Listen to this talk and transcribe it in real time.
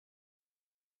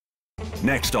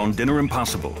Next on Dinner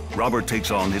Impossible, Robert takes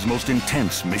on his most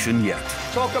intense mission yet.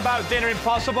 Talk about Dinner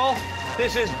Impossible.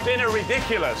 This is Dinner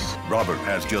Ridiculous. Robert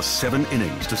has just 7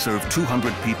 innings to serve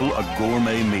 200 people a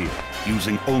gourmet meal,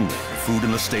 using only the food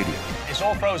in the stadium. It's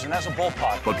all frozen, that's a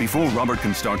ballpark. But before Robert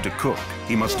can start to cook,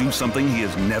 he must do something he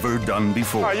has never done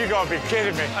before. Oh, you gotta be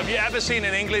kidding me. Have you ever seen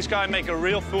an English guy make a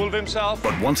real fool of himself?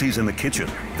 But once he's in the kitchen,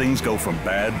 things go from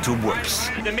bad to worse.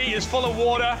 The meat is full of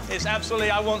water. It's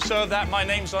absolutely, I won't serve that. My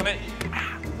name's on it.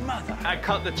 Mother. I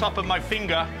cut the top of my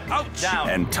finger down.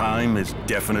 And time is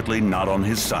definitely not on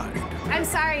his side. I'm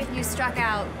sorry if you struck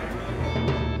out.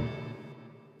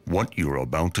 What you're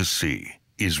about to see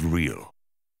is real.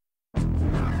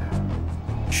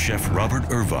 Chef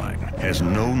Robert Irvine has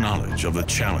no knowledge of the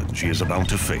challenge he is about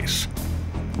to face.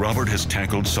 Robert has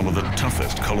tackled some of the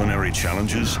toughest culinary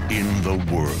challenges in the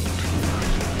world.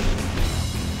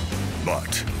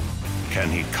 But can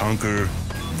he conquer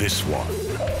this one?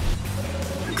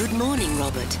 Good morning,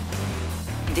 Robert.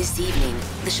 This evening,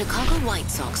 the Chicago White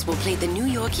Sox will play the New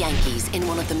York Yankees in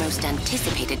one of the most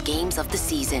anticipated games of the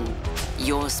season.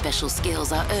 Your special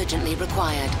skills are urgently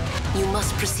required. You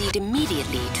must proceed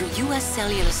immediately to U.S.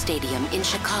 Cellular Stadium in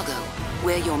Chicago,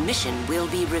 where your mission will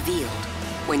be revealed.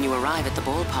 When you arrive at the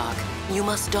ballpark, you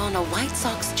must don a White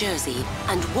Sox jersey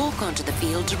and walk onto the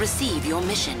field to receive your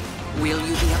mission. Will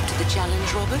you be up to the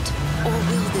challenge, Robert? Or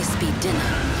will this be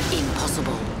Dinner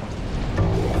Impossible?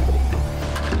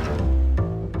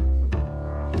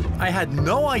 I had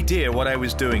no idea what I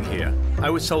was doing here. I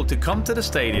was told to come to the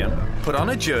stadium, put on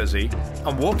a jersey,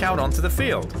 and walk out onto the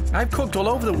field. I've cooked all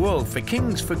over the world for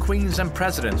kings, for queens, and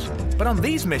presidents. But on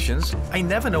these missions, I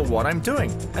never know what I'm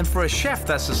doing. And for a chef,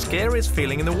 that's the scariest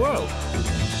feeling in the world.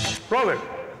 Robert.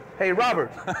 Hey,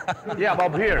 Robert. Yeah,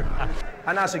 Bob here.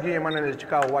 I'm Nancy Guillen, manager of the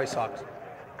Chicago White Sox.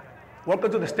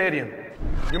 Welcome to the stadium.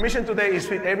 Your mission today is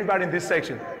feed everybody in this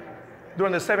section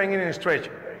during the 7-inning stretch,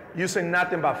 using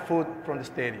nothing but food from the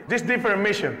stadium. This different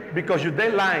mission because your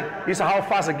deadline is how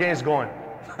fast the game's going.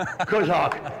 Good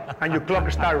luck, and your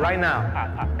clock start right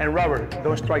now. And Robert,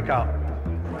 don't strike out.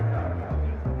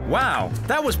 Wow,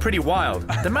 that was pretty wild.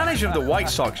 The manager of the White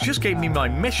Sox just gave me my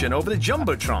mission over the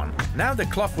Jumbotron. Now the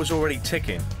clock was already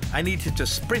ticking. I needed to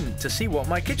sprint to see what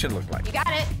my kitchen looked like. You got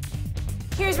it.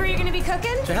 Here's where you're gonna be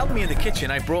cooking. To help me in the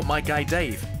kitchen, I brought my guy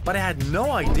Dave, but I had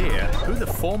no idea who the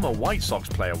former White Sox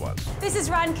player was. This is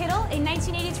Ron Kittle, a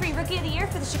 1983 Rookie of the Year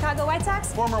for the Chicago White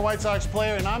Sox. Former White Sox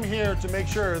player, and I'm here to make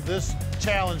sure this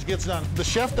challenge gets done. The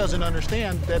chef doesn't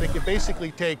understand that it could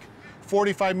basically take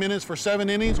 45 minutes for 7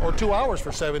 innings or 2 hours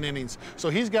for 7 innings. So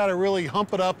he's got to really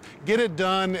hump it up, get it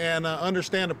done, and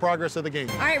understand the progress of the game.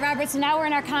 All right, Robert, so now we're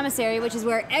in our commissary, which is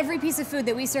where every piece of food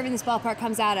that we serve in this ballpark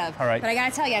comes out of. All right. But I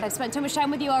gotta tell you, I've spent too much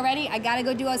time with you already. I gotta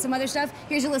go do some other stuff.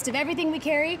 Here's a list of everything we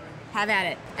carry. Have at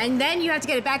it. And then you have to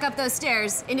get it back up those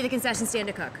stairs into the concession stand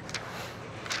to cook.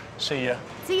 See ya.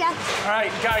 See ya. All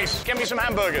right, guys, get me some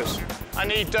hamburgers. I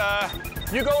need,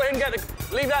 you go in,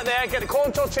 leave that there, get the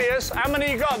corn tortillas. How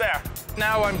many you got there?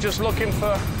 Now I'm just looking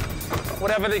for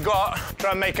whatever they got,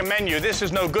 try and make a menu. This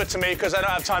is no good to me because I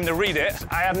don't have time to read it.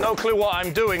 I have no clue what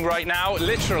I'm doing right now,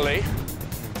 literally.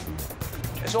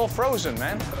 It's all frozen,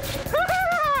 man.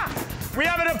 We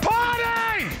having a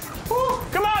party!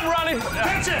 Come on, Ronnie.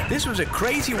 Catch it! This was a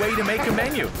crazy way to make a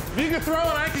menu. If you can throw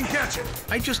it, I can catch it.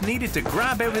 I just needed to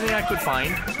grab everything I could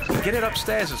find and get it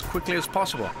upstairs as quickly as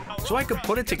possible so I could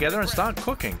put it together and start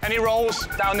cooking. Any rolls?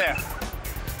 Down there.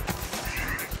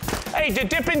 Hey, did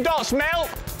Dippin' Dots melt?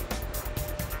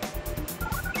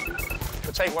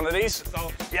 We'll take one of these.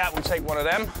 Yeah, we'll take one of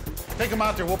them. Take them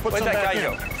out there. We'll put Where'd some that back guy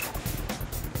in. go?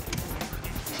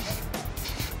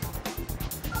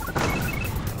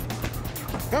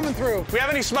 Coming through. We have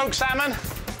any smoked salmon?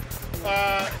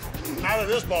 Not at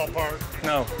this ballpark.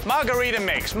 No. Margarita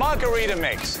mix. Margarita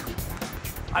mix.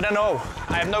 I don't know.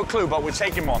 I have no clue, but we're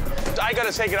taking one. I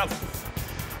gotta take it up.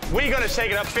 We gotta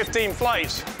take it up 15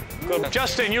 flights. Good.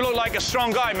 Justin, you look like a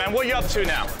strong guy, man. What are you up to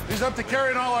now? He's up to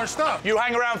carrying all our stuff. You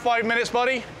hang around 5 minutes,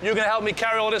 buddy. You're gonna help me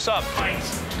carry all this up.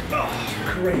 Oh,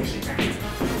 crazy, man.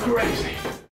 Crazy.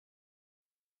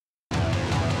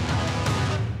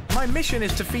 My mission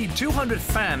is to feed 200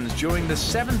 fans during the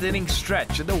 7th inning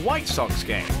stretch at the White Sox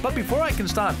game. But before I can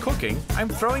start cooking, I'm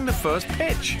throwing the first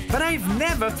pitch. But I've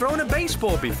never thrown a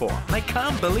baseball before. And I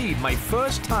can't believe my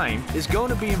first time is going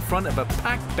to be in front of a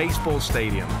packed baseball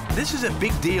stadium. This is a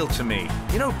big deal to me.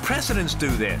 You know, presidents do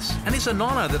this. And it's an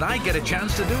honor that I get a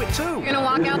chance to do it too. You're gonna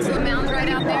walk out to the mound right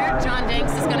out there. John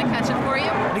Danks is gonna catch it for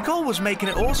you. Nicole was making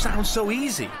it all sound so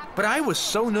easy. But I was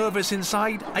so nervous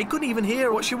inside, I couldn't even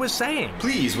hear what she was saying.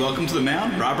 Please welcome to the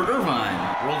mound, Robert Irvine,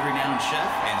 world-renowned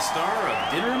chef and star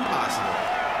of Dinner Impossible.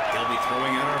 He'll be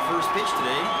throwing out our first pitch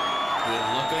today. Good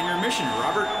luck on your mission,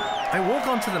 Robert. I walk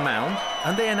onto the mound,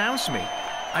 and they announce me.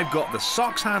 I've got the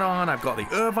Sox hat on, I've got the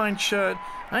Irvine shirt.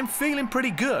 I'm feeling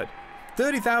pretty good.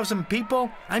 30,000 people,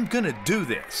 I'm gonna do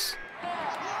this.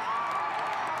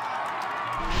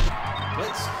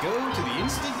 Let's go to the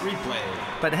instant replay.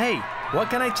 But hey, what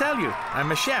can I tell you?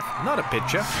 I'm a chef, not a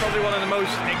pitcher. Probably one of the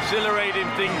most exhilarating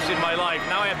things in my life.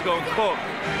 Now I have to go and cook.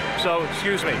 So,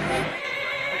 excuse me.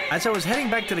 As I was heading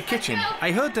back to the kitchen,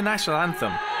 I heard the national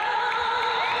anthem.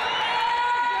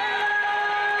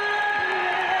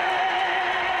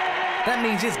 That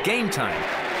means it's game time,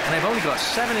 and I've only got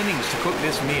 7 innings to cook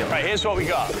this meal. Right, here's what we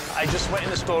got. I just went in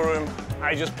the storeroom,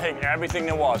 I just picked everything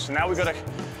there was. So now we've got to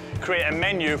create a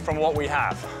menu from what we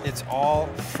have. It's all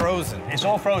frozen. It's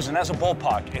all frozen, that's a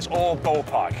ballpark. It's all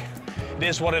ballpark. It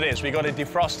is what it is. We got to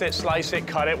defrost it, slice it,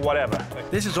 cut it, whatever.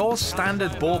 This is all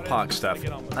standard ballpark stuff.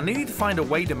 I needed to find a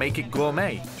way to make it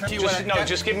gourmet.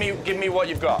 Just give me what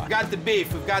you've got. We've got the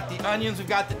beef, we've got the onions, we've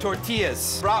got the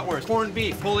tortillas, bratwurst, corned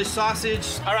beef, Polish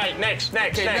sausage. All right, next.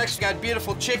 Okay, next we got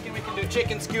beautiful chicken. We can do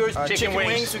chicken skewers, chicken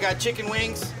wings. We got chicken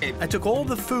wings. I took all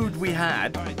the food we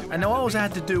had, and all I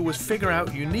had to do was figure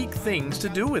out unique things to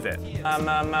do with it. We're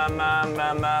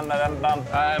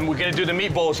gonna do the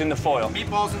meatballs in the foil.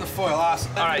 Meatballs in the foil, awesome.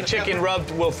 All right, chicken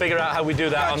rubbed. We'll figure out how we do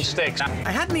that on sticks.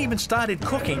 I hadn't even started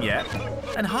cooking yet,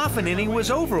 and half an inning was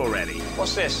over already.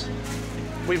 What's this?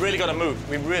 We've really got to move.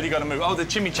 We've really got to move. Oh, the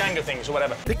chimichanga things or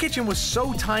whatever. The kitchen was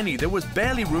so tiny, there was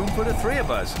barely room for the 3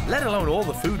 of us, let alone all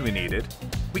the food we needed.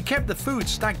 We kept the food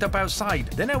stacked up outside.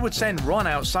 Then I would send Ron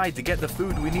outside to get the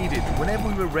food we needed whenever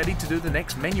we were ready to do the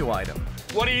next menu item.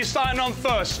 What are you starting on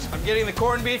first? I'm getting the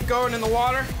corned beef going in the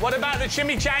water. What about the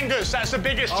chimichangas? That's the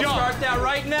biggest job. I'll start that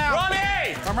right now.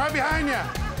 Ronnie! I'm right behind you.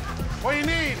 What do you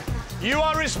need? You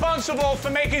are responsible for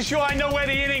making sure I know where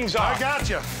the innings are. I got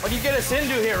you. What do you get us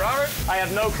into here, Robert? I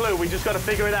have no clue. We just got to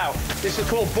figure it out. This is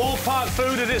called ballpark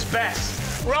food at its best.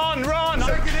 Ron!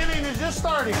 Second inning is just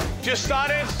starting. Just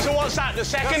started? So what's that, the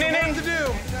second inning? To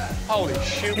do. Holy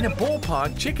shoot. In a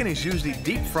ballpark, chicken is usually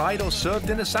deep fried or served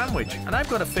in a sandwich, and I've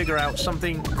got to figure out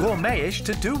something gourmet-ish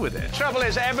to do with it. Trouble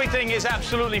is, everything is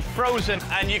absolutely frozen,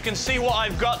 and you can see what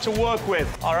I've got to work with.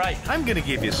 All right. I'm gonna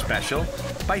give you a special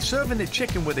by serving the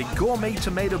chicken with a gourmet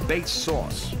tomato-based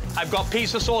sauce. I've got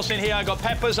pizza sauce in here, I've got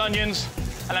peppers, onions,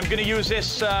 and I'm gonna use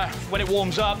this when it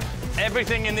warms up.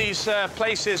 Everything in these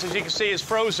places, as you can see, is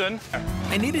frozen.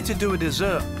 I needed to do a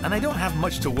dessert, and I don't have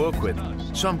much to work with,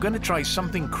 so I'm gonna try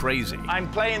something crazy.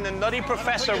 I'm playing the Nutty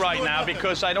Professor right now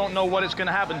because I don't know what is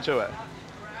gonna happen to it.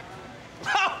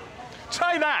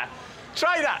 Try that!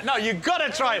 Try that! No, you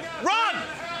gotta try it. Run!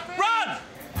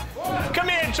 Come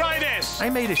here and try this! I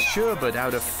made a sherbet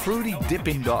out of fruity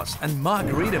Dippin' Dots and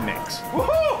margarita mix.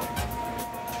 Woohoo!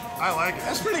 I like it.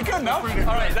 That's pretty good, no? All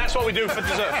right, that's what we do for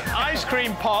dessert. Ice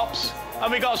cream pops,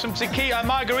 and we got some tequila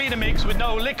margarita mix with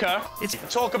no liquor.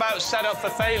 Talk about setup for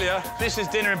failure. This is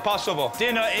dinner impossible.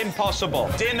 Dinner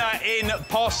impossible. Dinner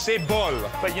impossible.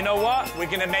 But you know what? We're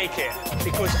gonna make it,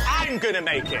 because I'm gonna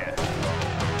make it.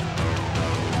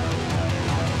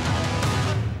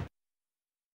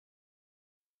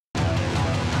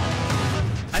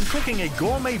 I'm cooking a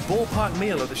gourmet ballpark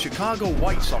meal at the Chicago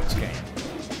White Sox game.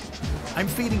 I'm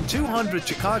feeding 200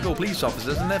 Chicago police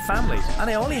officers and their families, and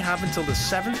I only have until the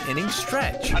 7th inning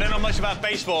stretch. I don't know much about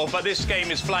baseball, but this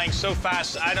game is flying so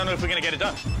fast, I don't know if we're gonna get it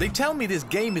done. They tell me this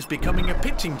game is becoming a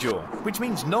pitching duel, which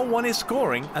means no one is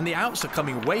scoring, and the outs are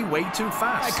coming way too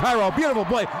fast. Cairo, beautiful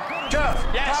play. Jeff,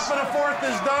 Yes. top of the 4th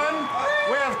is done.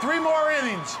 We have 3 more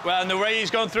innings. Well, and the way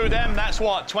he's gone through them, that's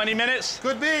what, 20 minutes?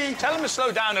 Could be. Tell him to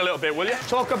slow down a little bit, will you?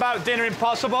 Talk about dinner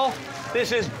impossible.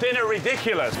 This is dinner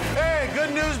ridiculous. Hey,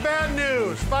 good news, bad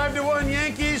news. 5-1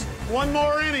 Yankees, 1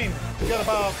 more inning. We got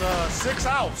about 6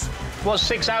 outs. What's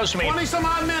 6 outs mean? 20-some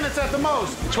odd minutes at the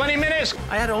most. 20 minutes?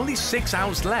 I had only 6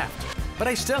 outs left, but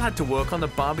I still had to work on the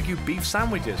barbecue beef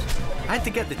sandwiches. I had to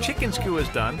get the chicken skewers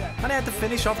done, and I had to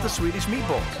finish off the Swedish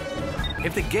meatballs.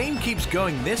 If the game keeps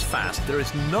going this fast, there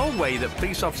is no way that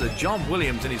police officer John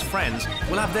Williams and his friends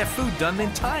will have their food done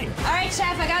in time. All right,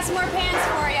 Chef, I got some more pans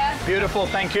for you. Beautiful,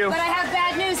 thank you. But I have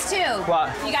bad news, too.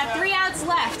 What? You got 3 outs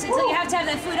left until you have to have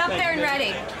the food up there and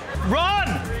ready. Run!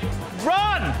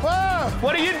 Whoa!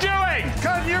 What are you doing?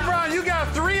 Cutting your brown, you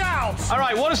got 3 outs. All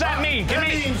right, what does that mean? That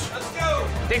means,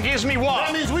 It gives me what?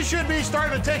 that means we should be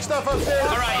starting to take stuff upstairs.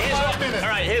 All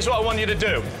right, here's what I want you to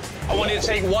do. I want you to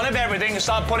take one of everything and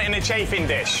start putting it in a chafing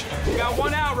dish. We got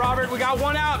 1 out, Robert. We got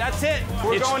 1 out. That's it.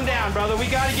 We're going down, brother. We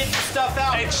got to get this stuff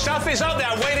out. Hey, stuff is up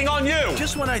there waiting on you.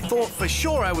 Just when I thought for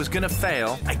sure I was gonna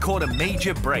fail, I caught a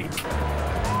major break.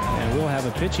 And we'll have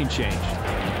a pitching change.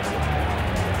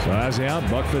 So as they out,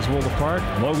 Buck Fitzgerald apart,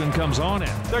 Logan comes on in.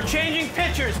 They're changing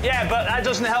pitchers. Yeah, but that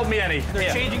doesn't help me any.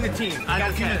 They're changing the team. I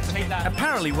don't care. Take that.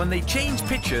 Apparently, when they change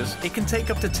pitchers, it can take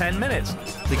up to 10 minutes.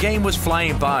 The game was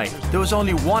flying by. There was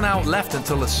only 1 out left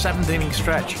until the 7th inning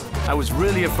stretch. I was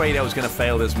really afraid I was going to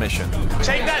fail this mission.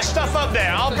 Take that stuff up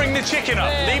there. I'll bring the chicken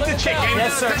up. Leave the chicken.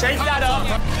 Yes, sir. Take that up.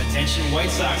 Attention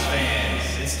White Sox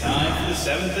fans, it's time for the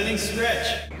 7th inning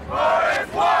stretch.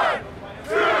 1,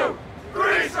 2,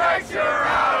 3 strikes, you're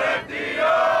out at the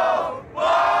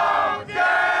ball game.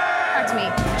 Talk to me.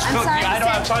 I'm sorry. I don't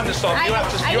have time to stop. You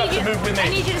have to move with me. I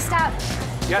need you to stop.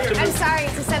 You have to move. I'm sorry.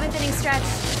 It's a 7th inning stretch.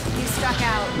 You struck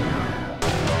out.